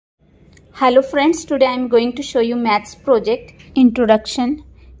Hello friends, today I am going to show you maths project. Introduction,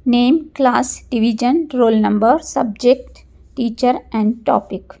 name, class, division, roll number, subject, teacher and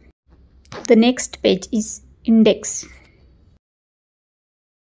topic. The next page is index.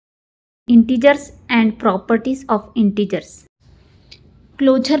 Integers and properties of integers.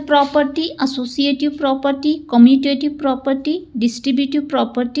 Closure property, associative property, commutative property, distributive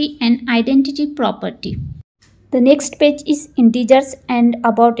property and identity property. The next page is integers and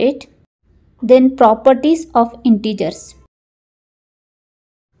about it. Then properties of integers.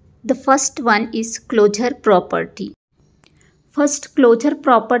 The first one is closure property. First, closure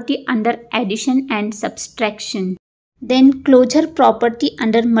property under addition and subtraction. Then closure property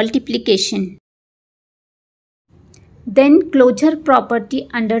under multiplication. Then closure property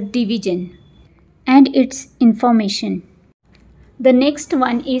under division and its information. The next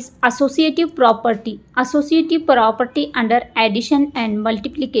one is associative property. Associative property under addition and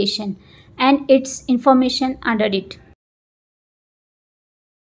multiplication and its information under it.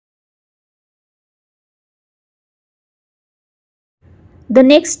 The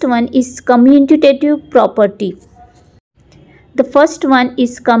next one is commutative property. The first one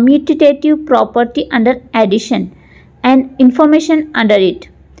is commutative property under addition and information under it.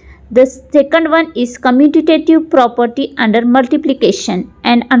 The second one is commutative property under multiplication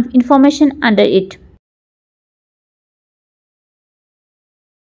and information under it.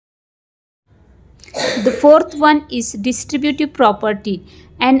 The fourth one is distributive property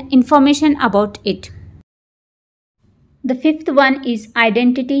and information about it. The fifth one is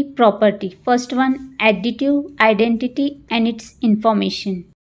identity property. First one, additive identity and its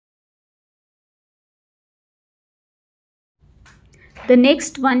information. The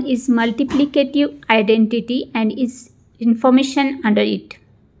next one is multiplicative identity and its information under it.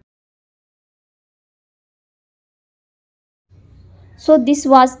 So this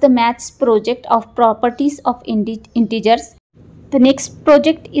was the maths project of properties of integers. The next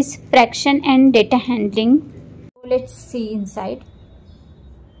project is fraction and data handling. Let's see inside.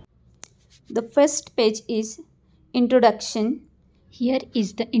 The first page is introduction. Here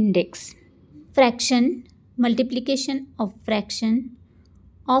is the index. Fraction, multiplication of fraction,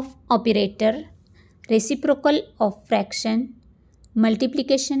 of operator, reciprocal of fraction,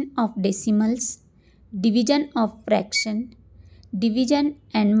 multiplication of decimals, division of fraction, division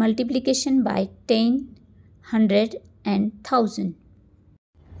and multiplication by 10, 100 and 1000.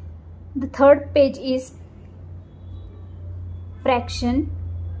 The third page is fraction.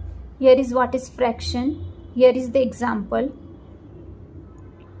 Here is what is fraction. Here is the example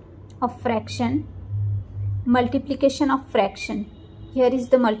of fraction. Multiplication of fraction. Here is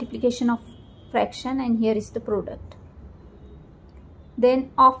the multiplication of fraction and here is the product.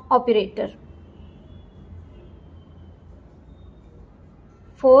 Then of operator.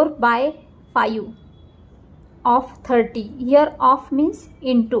 4 by 5 of 30. Here of means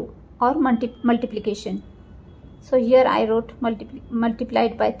into or multiplication. So here I wrote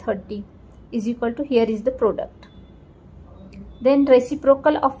multiplied by 30 is equal to, here is the product. Then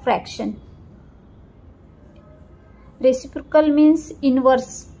reciprocal of fraction. Reciprocal means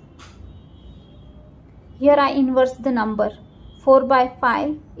inverse. Here I inverse the number. 4 by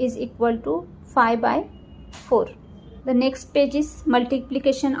 5 is equal to 5 by 4. The next page is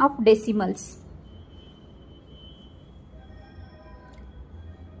multiplication of decimals.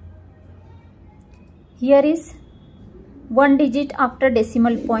 Here is 1 digit after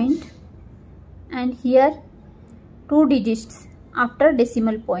decimal point and here 2 digits after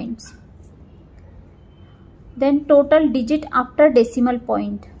decimal points. Then total digit after decimal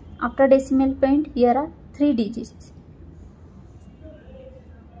point. After decimal point here are 3 digits.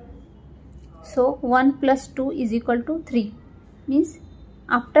 So 1 plus 2 is equal to 3, means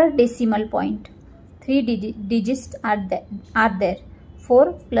after decimal point 3 digits are there.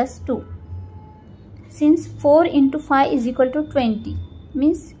 4 plus 2. Since 4 into 5 is equal to 20,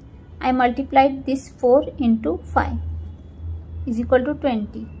 means I multiplied this 4 into 5 is equal to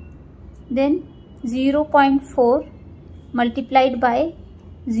 20. Then 0.4 multiplied by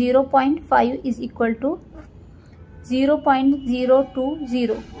 0.5 is equal to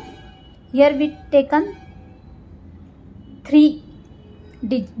 0.020. Here we taken 3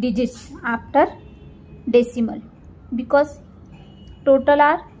 digits after decimal because total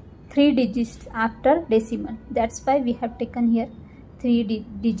are 3 digits after decimal. That's why we have taken here 3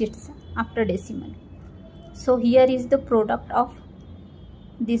 digits after decimal. So here is the product of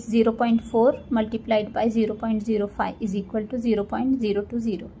this 0.4 multiplied by 0.05 is equal to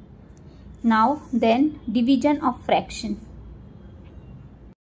 0.020. Now then division of fraction.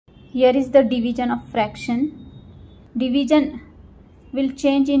 Here is the division of fraction. Division will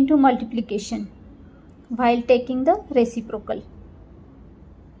change into multiplication while taking the reciprocal.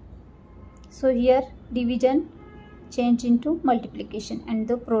 So here division change into multiplication and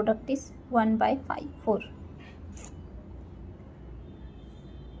the product is 1 by 5, 4.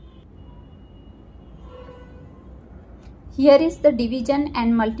 Here is the division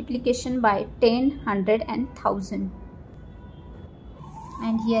and multiplication by 10, 100 and 1000.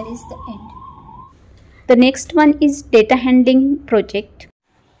 And here is the end. The next one is data handling project.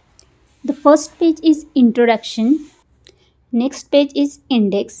 The first page is introduction. Next page is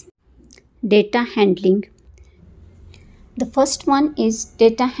index, data handling. The first one is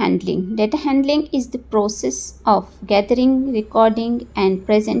data handling. Data handling is the process of gathering, recording and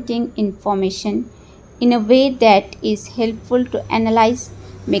presenting information in a way that is helpful to analyze,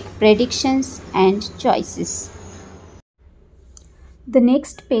 make predictions and choices. The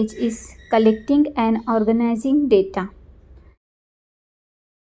next page is collecting and organizing data.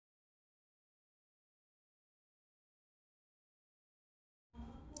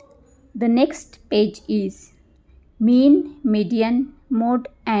 The next page is mean, median, mode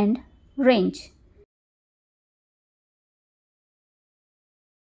and range.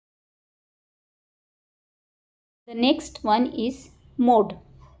 The next one is mode,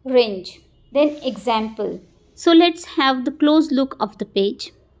 range, then example. So let's have the close look of the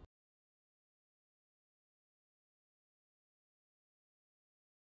page.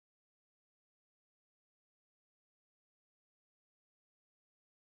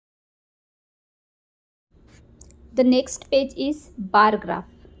 The next page is bar graph.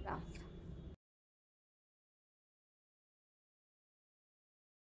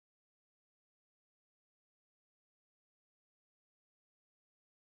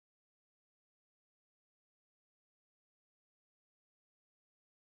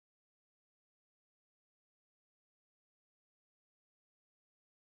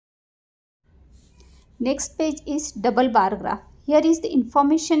 Next page is double bar graph. Here is the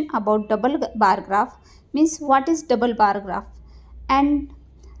information about double bar graph, means what is double bar graph, and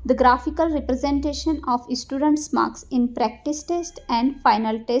the graphical representation of students' marks in practice test and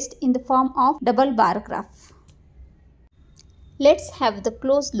final test in the form of double bar graph. Let's have the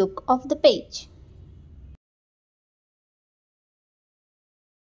close look of the page.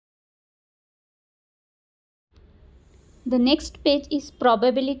 The next page is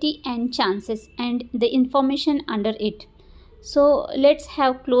probability and chances and the information under it. So let's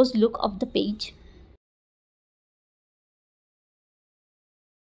have close look of the page.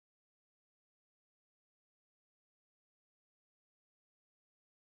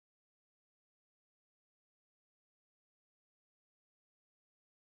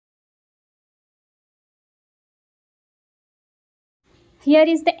 Here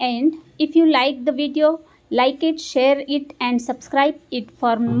is the end. If you like the video, like it, share it and subscribe it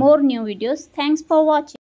for more new videos. Thanks for watching.